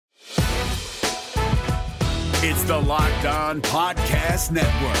It's the Locked On Podcast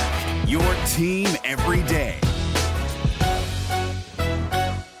Network, your team every day.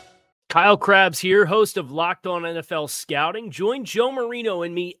 Kyle Krabs here, host of Locked On NFL Scouting. Join Joe Marino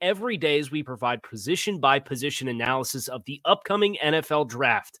and me every day as we provide position-by-position analysis of the upcoming NFL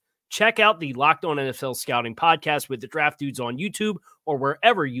Draft. Check out the Locked On NFL Scouting podcast with the Draft Dudes on YouTube or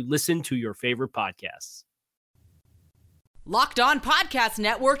wherever you listen to your favorite podcasts. Locked On Podcast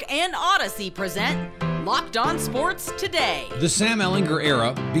Network and Odyssey present Locked On Sports Today. The Sam Ehlinger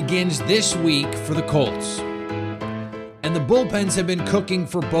era begins this week for the Colts. And the bullpens have been cooking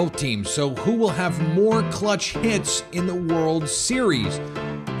for both teams, so who will have more clutch hits in the World Series?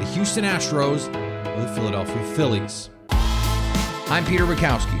 The Houston Astros or the Philadelphia Phillies? I'm Peter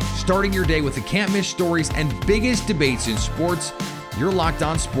Bukowski, starting your day with the can't-miss stories and biggest debates in sports. You're Locked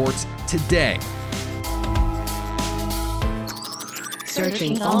On Sports Today.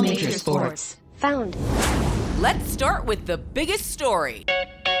 Searching all major sports. Found. Let's start with the biggest story.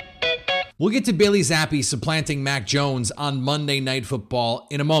 We'll get to Bailey Zappi supplanting Mac Jones on Monday Night Football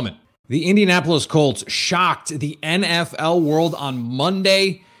in a moment. The Indianapolis Colts shocked the NFL world on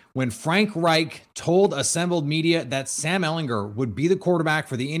Monday when Frank Reich told assembled media that Sam Ehlinger would be the quarterback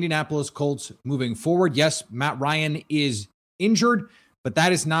for the Indianapolis Colts moving forward. Yes, Matt Ryan is injured, but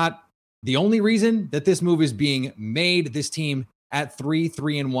that is not the only reason that this move is being made. This team at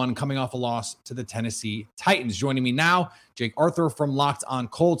 3-1, coming off a loss to the Tennessee Titans. Joining me now, Jake Arthur from Locked On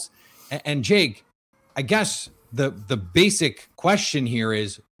Colts. And Jake, I guess the basic question here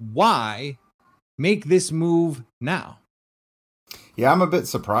is, why make this move now? Yeah, I'm a bit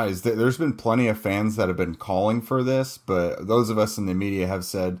surprised. There's been plenty of fans that have been calling for this, but those of us in the media have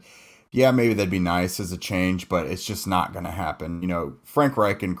said, yeah, maybe that'd be nice as a change, but it's just not going to happen. You know, Frank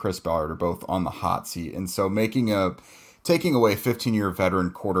Reich and Chris Ballard are both on the hot seat, and so taking away a 15-year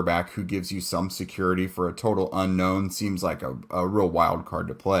veteran quarterback who gives you some security for a total unknown seems like a real wild card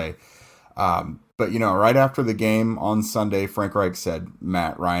to play. But, you know, right after the game on Sunday, Frank Reich said,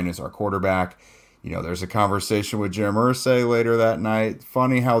 Matt Ryan is our quarterback. You know, there's a conversation with Jim Irsay later that night.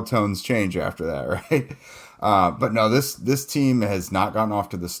 Funny how tones change after that, right? But no, this team has not gotten off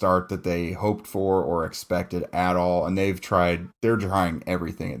to the start that they hoped for or expected at all. And they're trying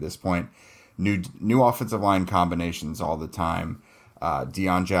everything at this point. New offensive line combinations all the time.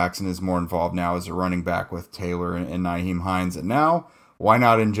 Deion Jackson is more involved now as a running back with Taylor and Nyheim Hines. And now, why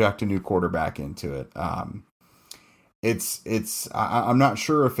not inject a new quarterback into it? I'm not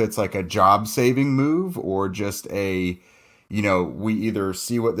sure if it's like a job-saving move or just we either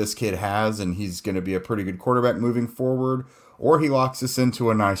see what this kid has and he's going to be a pretty good quarterback moving forward, or he locks us into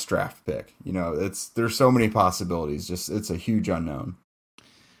a nice draft pick. You know, there's so many possibilities. It's a huge unknown.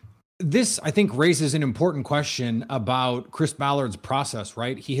 This, I think, raises an important question about Chris Ballard's process,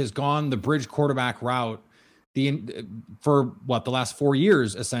 right? He has gone the bridge quarterback route for the last 4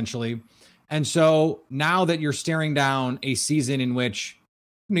 years, essentially. And so now that you're staring down a season in which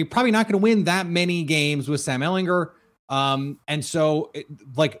you're probably not going to win that many games with Sam Ehlinger. And so,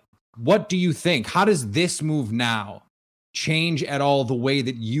 what do you think? How does this move now change at all the way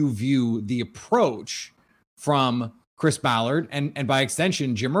that you view the approach from Chris Ballard and by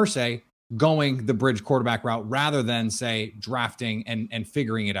extension, Jim Irsay going the bridge quarterback route rather than, say, drafting and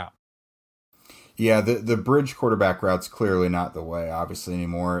figuring it out? Yeah, the bridge quarterback route's clearly not the way, obviously,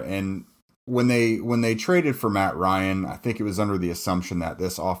 anymore. And when they traded for Matt Ryan, I think it was under the assumption that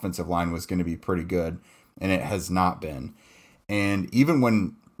this offensive line was going to be pretty good, and it has not been. And even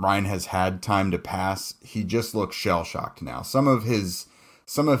when Ryan has had time to pass, he just looks shell-shocked now. Some of his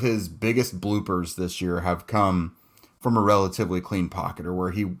biggest bloopers this year have come from a relatively clean pocket or where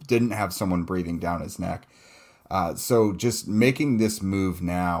he didn't have someone breathing down his neck. So just making this move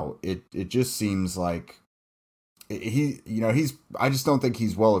now, it just seems like I just don't think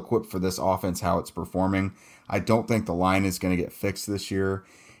he's well equipped for this offense, how it's performing. I don't think the line is going to get fixed this year.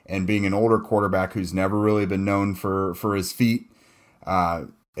 And being an older quarterback who's never really been known for his feet,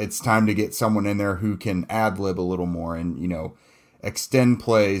 it's time to get someone in there who can ad-lib a little more and, extend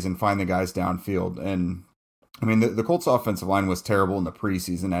plays and find the guys downfield. And I mean, the Colts offensive line was terrible in the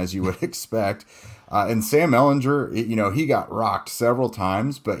preseason, as you would expect. And Sam Ehlinger, he got rocked several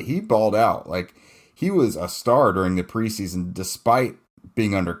times, but he balled out. Like, he was a star during the preseason, despite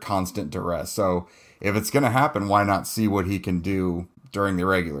being under constant duress. So if it's going to happen, why not see what he can do during the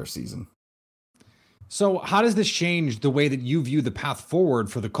regular season? So how does this change the way that you view the path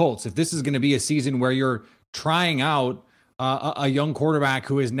forward for the Colts? If this is going to be a season where you're trying out a young quarterback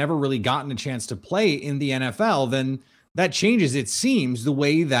who has never really gotten a chance to play in the NFL, then that changes, it seems, the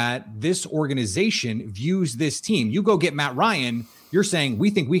way that this organization views this team. You go get Matt Ryan, You're saying we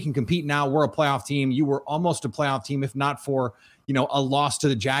think we can compete now. We're a playoff team. You were almost a playoff team, if not for, a loss to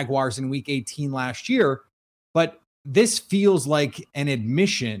the Jaguars in week 18 last year. But this feels like an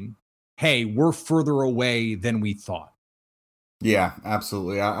admission, hey, we're further away than we thought. Yeah,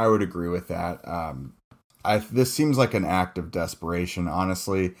 absolutely. I would agree with that. This seems like an act of desperation,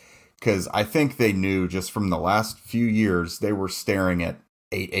 honestly, because I think they knew just from the last few years, they were staring at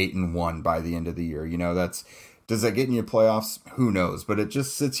 8-1 by the end of the year. Does that get in you playoffs? Who knows? But it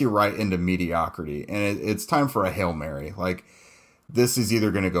just sits you right into mediocrity. And it's time for a Hail Mary. Like, this is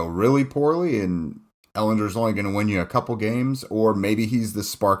either going to go really poorly and Ellinger's only going to win you a couple games, or maybe he's the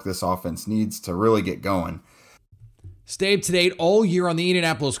spark this offense needs to really get going. Stay up to date all year on the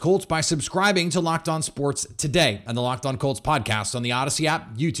Indianapolis Colts by subscribing to Locked On Sports today and the Locked On Colts podcast on the Odyssey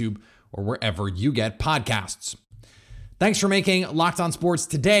app, YouTube, or wherever you get podcasts. Thanks for making Locked On Sports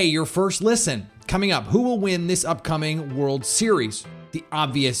today your first listen. Coming up, who will win this upcoming World Series? The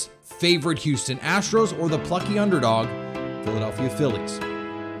obvious favorite Houston Astros or the plucky underdog, Philadelphia Phillies?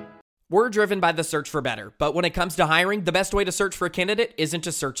 We're driven by the search for better, but when it comes to hiring, the best way to search for a candidate isn't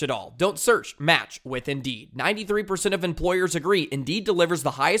to search at all. Don't search, match with Indeed. 93% of employers agree Indeed delivers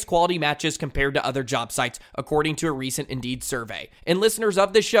the highest quality matches compared to other job sites, according to a recent Indeed survey. And listeners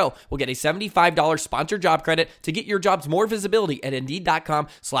of this show will get a $75 sponsored job credit to get your jobs more visibility at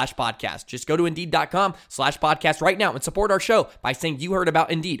Indeed.com/podcast. Just go to Indeed.com/podcast right now and support our show by saying you heard about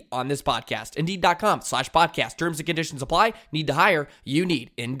Indeed on this podcast. Indeed.com/podcast. Terms and conditions apply. Need to hire? You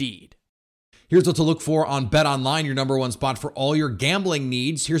need Indeed. Here's what to look for on BetOnline, your number one spot for all your gambling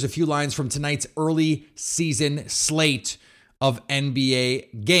needs. Here's a few lines from tonight's early season slate of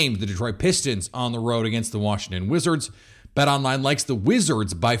NBA games. The Detroit Pistons on the road against the Washington Wizards. BetOnline likes the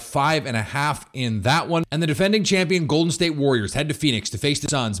Wizards by 5.5 in that one. And the defending champion Golden State Warriors head to Phoenix to face the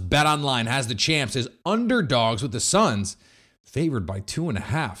Suns. BetOnline has the champs as underdogs with the Suns favored by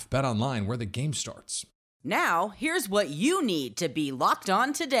 2.5. BetOnline, where the game starts. Now, here's what you need to be locked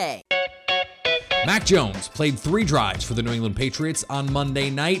on today. Mac Jones played 3 drives for the New England Patriots on Monday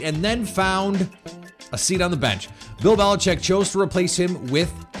night and then found a seat on the bench. Bill Belichick chose to replace him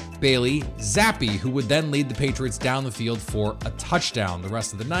with Bailey Zappi, who would then lead the Patriots down the field for a touchdown. The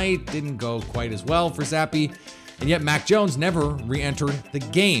rest of the night didn't go quite as well for Zappi, and yet Mac Jones never re-entered the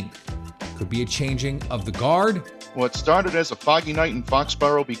game. Could be a changing of the guard. What started as a foggy night in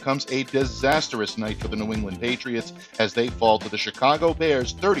Foxborough becomes a disastrous night for the New England Patriots as they fall to the Chicago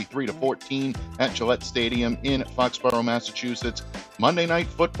Bears 33-14 at Gillette Stadium in Foxborough, Massachusetts. Monday Night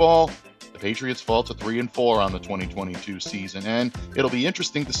Football, the Patriots fall to 3-4 on the 2022 season, and it'll be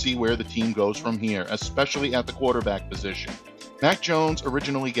interesting to see where the team goes from here, especially at the quarterback position. Mac Jones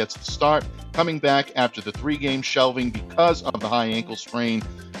originally gets the start, coming back after the 3-game shelving because of the high ankle sprain.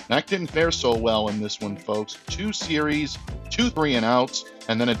 Mac didn't fare so well in this one, folks. 2 series, 2 3-and-outs,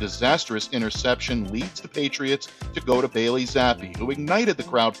 and then a disastrous interception leads the Patriots to go to Bailey Zappi, who ignited the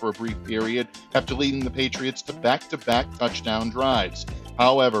crowd for a brief period after leading the Patriots to back-to-back touchdown drives.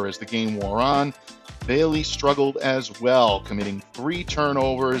 However, as the game wore on, Bailey struggled as well, committing 3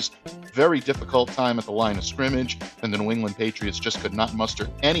 turnovers, very difficult time at the line of scrimmage, and the New England Patriots just could not muster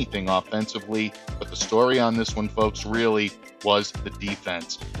anything offensively. But the story on this one, folks, really was the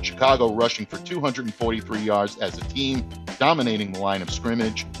defense. Chicago rushing for 243 yards as a team, dominating the line of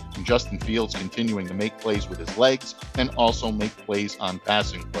scrimmage, and Justin Fields continuing to make plays with his legs and also make plays on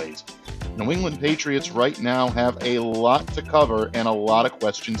passing plays. New England Patriots right now have a lot to cover and a lot of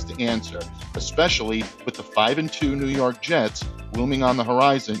questions to answer, especially with the 5-2 New York Jets looming on the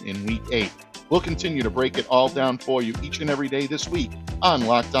horizon in Week 8. We'll continue to break it all down for you each and every day this week on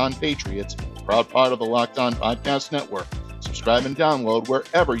Locked On Patriots, proud part of the Locked On Podcast Network. Subscribe and download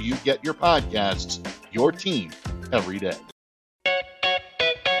wherever you get your podcasts. Your team every day.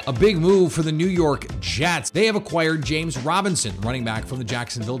 A big move for the New York Jets. They have acquired James Robinson, running back from the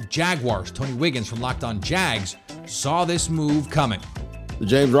Jacksonville Jaguars. Tony Wiggins from Locked On Jags saw this move coming. The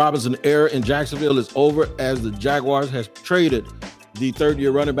James Robinson era in Jacksonville is over as the Jaguars has traded the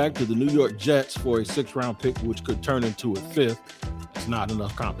third-year running back to the New York Jets for a 6th-round pick, which could turn into a 5th. It's not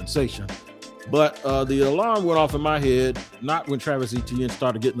enough compensation. But the alarm went off in my head, not when Travis Etienne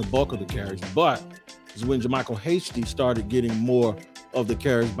started getting the bulk of the carries, but is when JaMycal Hasty started getting more of the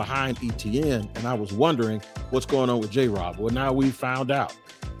carries behind Etienne, and I was wondering what's going on with J-Rob. Well, now we found out.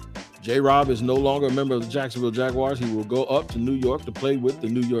 J-Rob is no longer a member of the Jacksonville Jaguars. He will go up to New York to play with the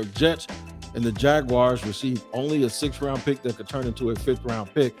New York Jets, and the Jaguars received only a 6th-round pick that could turn into a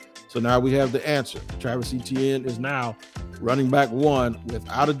 5th-round pick. So now we have the answer. Travis Etienne is now running back 1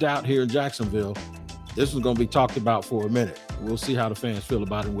 without a doubt here in Jacksonville. This is going to be talked about for a minute. We'll see how the fans feel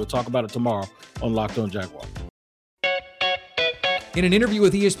about it. We'll talk about it tomorrow on Locked On Jaguars. In an interview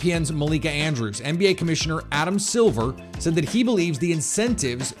with ESPN's Malika Andrews, NBA Commissioner Adam Silver said that he believes the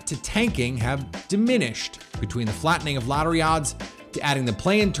incentives to tanking have diminished. Between the flattening of lottery odds to adding the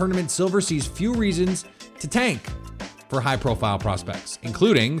play-in tournament, Silver sees few reasons to tank for high-profile prospects,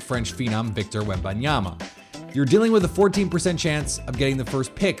 including French phenom Victor Wembanyama. You're dealing with a 14% chance of getting the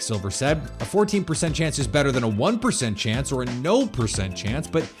first pick, Silver said. A 14% chance is better than a 1% chance or a no percent chance,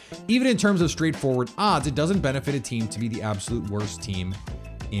 but even in terms of straightforward odds, it doesn't benefit a team to be the absolute worst team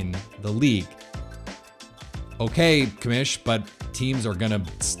in the league. Okay, Commish, but teams are going to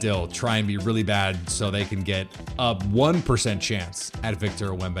still try and be really bad so they can get a 1% chance at Victor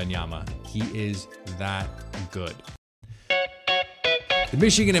Wembanyama. He is that good. The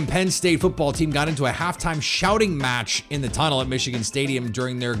Michigan and Penn State football team got into a halftime shouting match in the tunnel at Michigan Stadium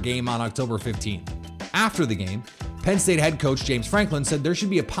during their game on October 15th. After the game, Penn State head coach James Franklin said there should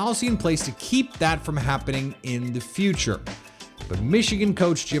be a policy in place to keep that from happening in the future. But Michigan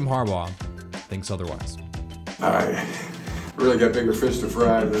coach Jim Harbaugh thinks otherwise. I really got bigger fish to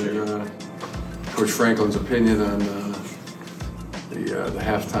fry than Coach Franklin's opinion on the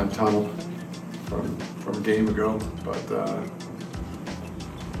halftime tunnel from a game ago. But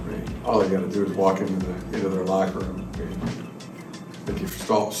all they got to do is walk into their locker room. I think you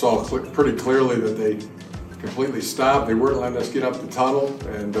saw pretty clearly that they completely stopped. They weren't letting us get up the tunnel,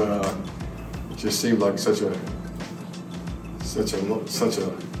 and it just seemed like such a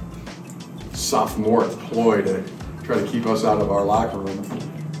sophomore ploy to try to keep us out of our locker room.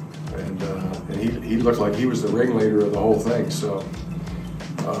 And he looked like he was the ringleader of the whole thing. So,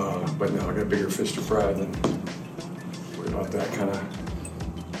 but no, I got bigger fish to fry than worry about that kind of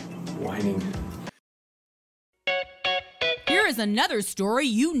whining. Here is another story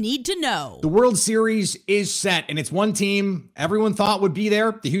you need to know. The World Series is set, and it's one team everyone thought would be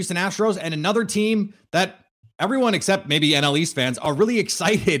there, the Houston Astros, and another team that everyone except maybe NL East fans are really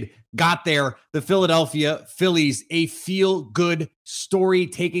excited got there, the Philadelphia Phillies. A feel-good story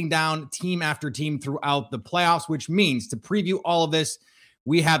taking down team after team throughout the playoffs, which means to preview all of this,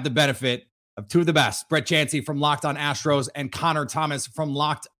 we have the benefit of two of the best, Brett Chansey from Locked On Astros and Connor Thomas from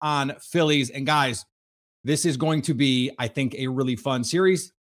Locked On Phillies. And guys, this is going to be, I think, a really fun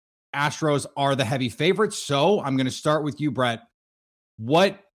series. Astros are the heavy favorites. So I'm going to start with you, Brett.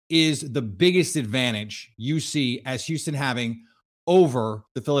 What is the biggest advantage you see as Houston having over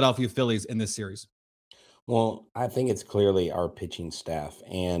the Philadelphia Phillies in this series? Well, I think it's clearly our pitching staff,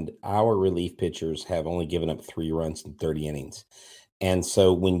 and our relief pitchers have only given up 3 runs in 30 innings. And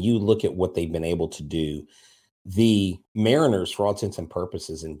so when you look at what they've been able to do, the Mariners, for all intents and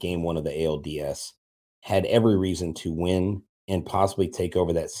purposes, in game 1 of the ALDS, had every reason to win and possibly take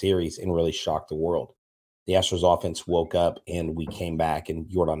over that series and really shock the world. The Astros offense woke up and we came back, and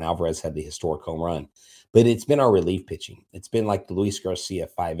Yordan Alvarez had the historic home run. But it's been our relief pitching. It's been like Luis Garcia,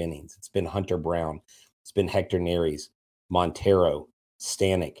 5 innings. It's been Hunter Brown. It's been Hector Neris, Montero,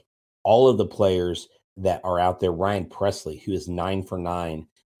 Stanek, all of the players that are out there. Ryan Presley, who is 9 for 9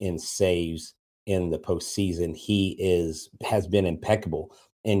 in saves in the postseason. He has been impeccable.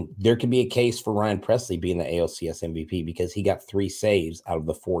 And there could be a case for Ryan Presley being the ALCS MVP because he got 3 saves out of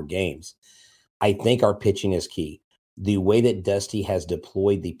the 4 games. I think our pitching is key. The way that Dusty has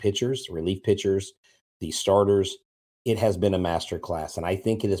deployed the pitchers, relief pitchers, the starters, it has been a masterclass. And I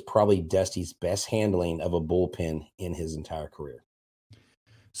think it is probably Dusty's best handling of a bullpen in his entire career.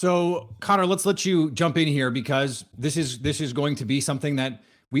 So, Connor, let's let you jump in here because this is going to be something that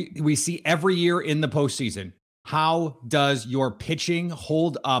we see every year in the postseason. How does your pitching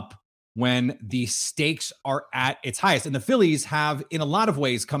hold up when the stakes are at its highest? And the Phillies have, in a lot of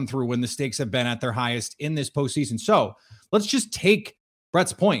ways, come through when the stakes have been at their highest in this postseason. So let's just take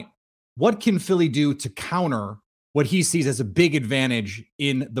Brett's point. What can Philly do to counter what he sees as a big advantage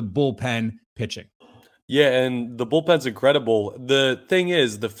in the bullpen pitching? Yeah, and the bullpen's incredible. The thing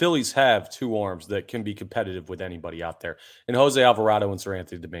is, the Phillies have 2 arms that can be competitive with anybody out there, and Jose Alvarado and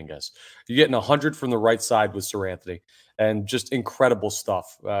Seranthony Dominguez. You're getting 100 from the right side with Seranthony, and just incredible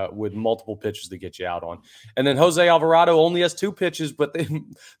stuff with multiple pitches to get you out on. And then Jose Alvarado only has 2 pitches, but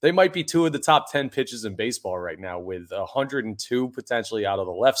they might be 2 of the top 10 pitches in baseball right now, with 102 potentially out of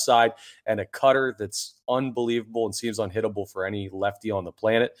the left side and a cutter that's unbelievable and seems unhittable for any lefty on the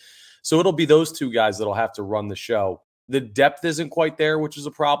planet. So it'll be those 2 guys that'll have to run the show. The depth isn't quite there, which is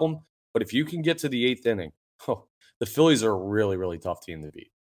a problem. But if you can get to the 8th inning, the Phillies are a really, really tough team to beat.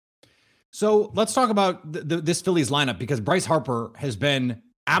 So let's talk about this Phillies lineup, because Bryce Harper has been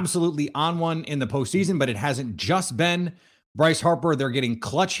absolutely on one in the postseason, but it hasn't just been Bryce Harper. They're getting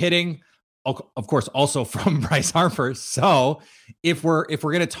clutch hitting, of course, also from Bryce Harper. So if we're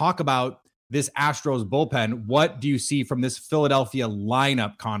going to talk about this Astros bullpen, what do you see from this Philadelphia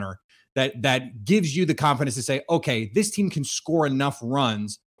lineup, Connor, that gives you the confidence to say, okay, this team can score enough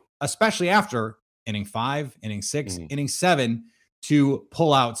runs, especially after inning 5, inning 6, inning 7, to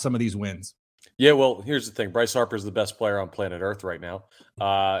pull out some of these wins? Yeah, well, here's the thing. Bryce Harper is the best player on planet Earth right now,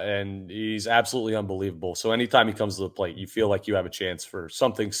 and he's absolutely unbelievable. So anytime he comes to the plate, you feel like you have a chance for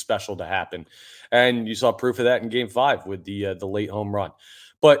something special to happen. And you saw proof of that in Game 5 with the late home run.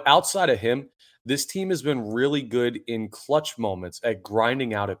 But outside of him, this team has been really good in clutch moments at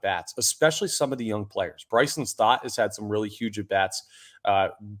grinding out at bats, especially some of the young players. Bryson Stott has had some really huge at bats,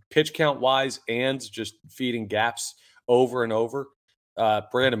 pitch count wise, and just feeding gaps over and over.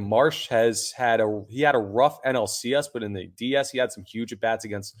 Brandon Marsh has had a rough NLCS, but in the DS, he had some huge at-bats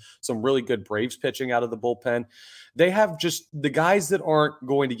against some really good Braves pitching out of the bullpen. They have just the guys that aren't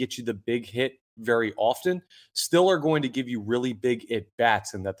going to get you the big hit very often still are going to give you really big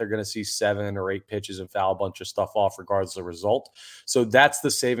at-bats, and that they're going to see 7 or 8 pitches and foul a bunch of stuff off regardless of the result. So that's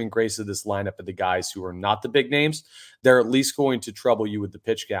the saving grace of this lineup of the guys who are not the big names. They're at least going to trouble you with the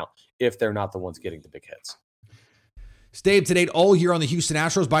pitch count if they're not the ones getting the big hits. Stay up to date all here on the Houston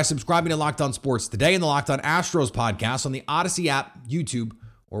Astros by subscribing to Locked On Sports Today and the Locked On Astros podcast on the Odyssey app, YouTube,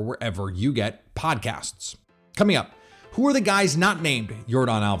 or wherever you get podcasts. Coming up, who are the guys not named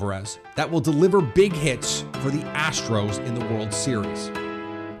Yordan Alvarez that will deliver big hits for the Astros in the World Series?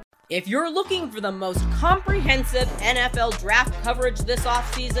 If you're looking for the most comprehensive NFL draft coverage this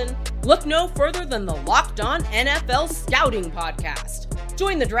offseason, look no further than the Locked On NFL Scouting Podcast.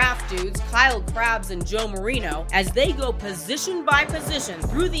 Join the draft dudes, Kyle Krabs and Joe Marino, as they go position by position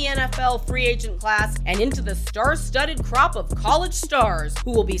through the NFL free agent class and into the star-studded crop of college stars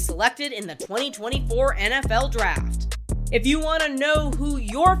who will be selected in the 2024 NFL Draft. If you want to know who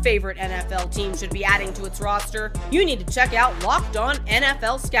your favorite NFL team should be adding to its roster, you need to check out Locked On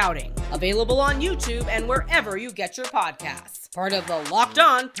NFL Scouting, available on YouTube and wherever you get your podcasts. Part of the Locked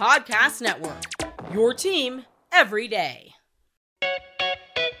On Podcast Network, your team every day.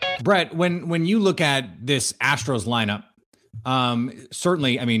 Brett, when you look at this Astros lineup,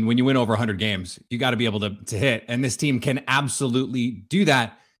 certainly, I mean, when you win over 100 games, you got to be able to hit, and this team can absolutely do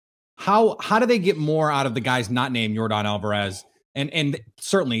that. How do they get more out of the guys not named Yordan Alvarez and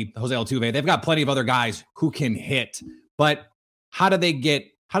certainly Jose Altuve? They've got plenty of other guys who can hit, but how do they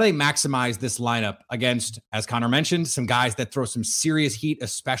maximize this lineup against, as Connor mentioned, some guys that throw some serious heat,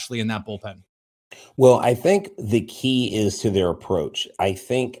 especially in that bullpen? Well, I think the key is to their approach. I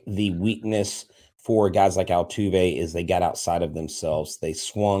think the weakness for guys like Altuve is they got outside of themselves. They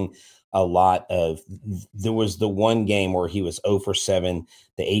swung a lot there was the one game where he was 0 for 7,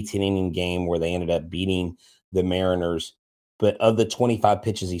 the 18-inning game where they ended up beating the Mariners. But of the 25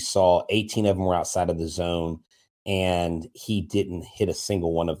 pitches he saw, 18 of them were outside of the zone, and he didn't hit a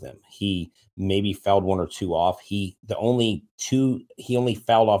single one of them. He maybe fouled 1 or 2 off. He only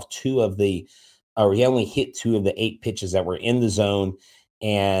fouled off 2 of the he only hit 2 of the 8 pitches that were in the zone,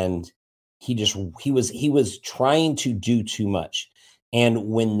 and he was trying to do too much. And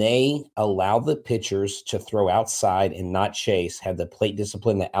when they allow the pitchers to throw outside and not chase, have the plate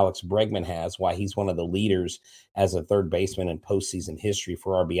discipline that Alex Bregman has, why he's one of the leaders as a third baseman in postseason history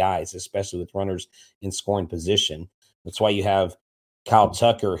for RBIs, especially with runners in scoring position. That's why you have Kyle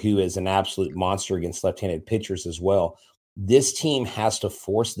Tucker, who is an absolute monster against left-handed pitchers as well. This team has to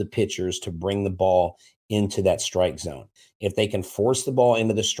force the pitchers to bring the ball into that strike zone. If they can force the ball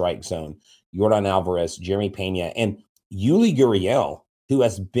into the strike zone, Yordan Alvarez, Jeremy Pena, and Yuli Gurriel, who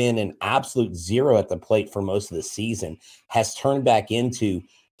has been an absolute zero at the plate for most of the season, has turned back into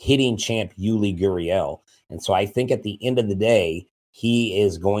hitting champ Yuli Gurriel. And so I think at the end of the day, he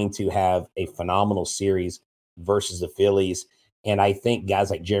is going to have a phenomenal series versus the Phillies. And I think guys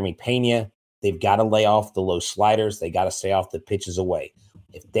like Jeremy Pena, they've got to lay off the low sliders. They got to stay off the pitches away.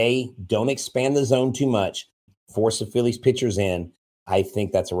 If they don't expand the zone too much, force the Phillies pitchers in, I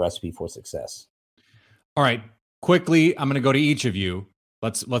think that's a recipe for success. All right. Quickly, I'm going to go to each of you.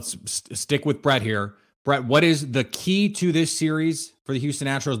 Let's stick with Brett here. Brett, what is the key to this series for the Houston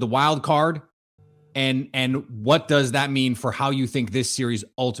Astros, the wild card, and what does that mean for how you think this series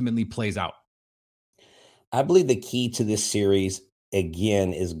ultimately plays out? I believe the key to this series,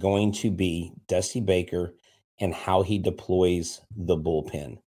 again, is going to be Dusty Baker and how he deploys the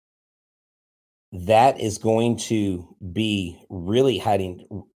bullpen. That is going to be really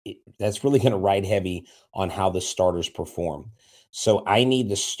that's really going to ride heavy on how the starters perform. So I need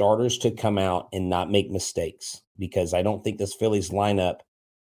the starters to come out and not make mistakes, because I don't think this Phillies lineup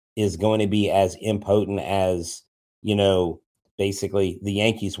is going to be as impotent as, basically the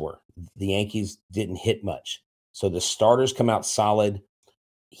Yankees were. The Yankees didn't hit much. So the starters come out solid.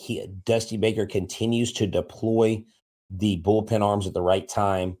 Dusty Baker continues to deploy the bullpen arms at the right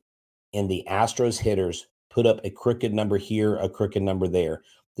time, and the Astros hitters put up a crooked number here, a crooked number there.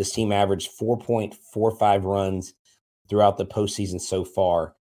 This team averaged 4.45 runs throughout the postseason so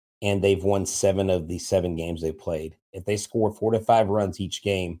far, and they've won 7 of the 7 games they played. If they score 4 to 5 runs each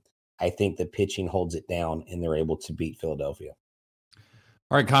game, I think the pitching holds it down and they're able to beat Philadelphia.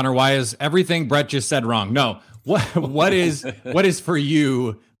 All right, Connor, why is everything Brett just said wrong? No. What is for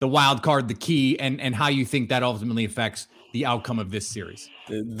you the wild card, the key, and how you think that ultimately affects the outcome of this series?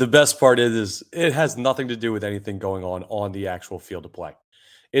 The best part is it has nothing to do with anything going on the actual field of play.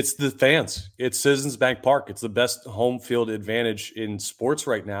 It's the fans. It's Citizens Bank Park. It's the best home field advantage in sports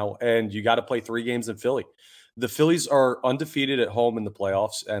right now, and you got to play 3 games in Philly. The Phillies are undefeated at home in the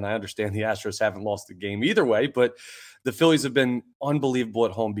playoffs, and I understand the Astros haven't lost a game either way, but the Phillies have been unbelievable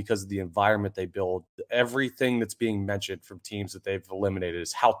at home because of the environment they build. Everything that's being mentioned from teams that they've eliminated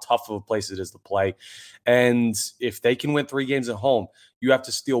is how tough of a place it is to play. And if they can win 3 games at home, you have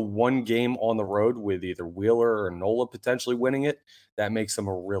to steal 1 game on the road with either Wheeler or Nola potentially winning it. That makes them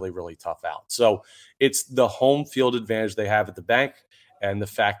a really, really tough out. So it's the home field advantage they have at the bank and the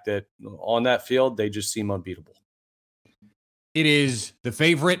fact that on that field, they just seem unbeatable. It is the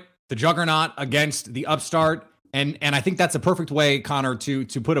favorite, the juggernaut against the upstart. And I think that's a perfect way, Connor, to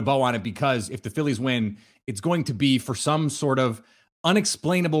put a bow on it, because if the Phillies win, it's going to be for some sort of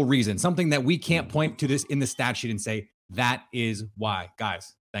unexplainable reason, something that we can't point to this in the stat sheet and say, that is why.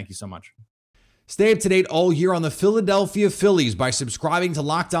 Guys, thank you so much. Stay up to date all year on the Philadelphia Phillies by subscribing to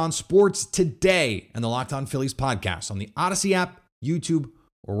Locked On Sports today and the Locked On Phillies podcast on the Odyssey app, YouTube,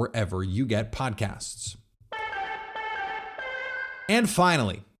 or wherever you get podcasts. And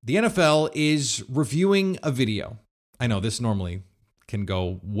finally, the NFL is reviewing a video. I know this normally can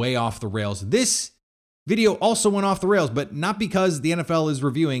go way off the rails. This video also went off the rails, but not because the NFL is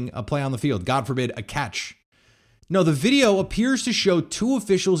reviewing a play on the field. God forbid, a catch. No, the video appears to show 2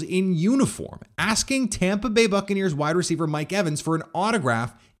 officials in uniform asking Tampa Bay Buccaneers wide receiver Mike Evans for an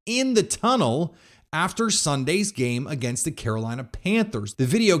autograph in the tunnel after Sunday's game against the Carolina Panthers. The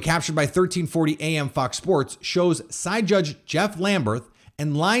video, captured by 1340 AM Fox Sports, shows side judge Jeff Lamberth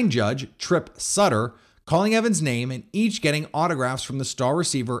and line judge Trip Sutter calling Evans' name and each getting autographs from the star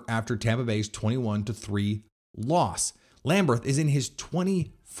receiver after Tampa Bay's 21-3 loss. Lamberth is in his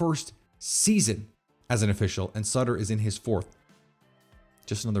 21st season as an official, and Sutter is in his 4th.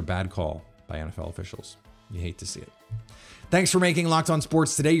 Just another bad call by NFL officials. You hate to see it. Thanks for making Locked On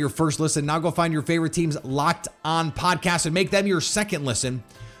Sports today your first listen. Now go find your favorite team's Locked On podcast and make them your second listen.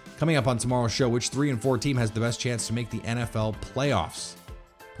 Coming up on tomorrow's show, which 3 and 4 team has the best chance to make the NFL playoffs?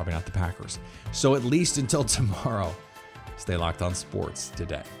 Probably not the Packers. So at least until tomorrow, stay Locked On Sports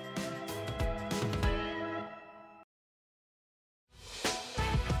today.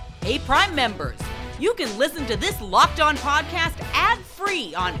 Hey, Prime members, you can listen to this Locked On podcast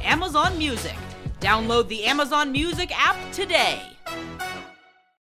ad-free on Amazon Music. Download the Amazon Music app today.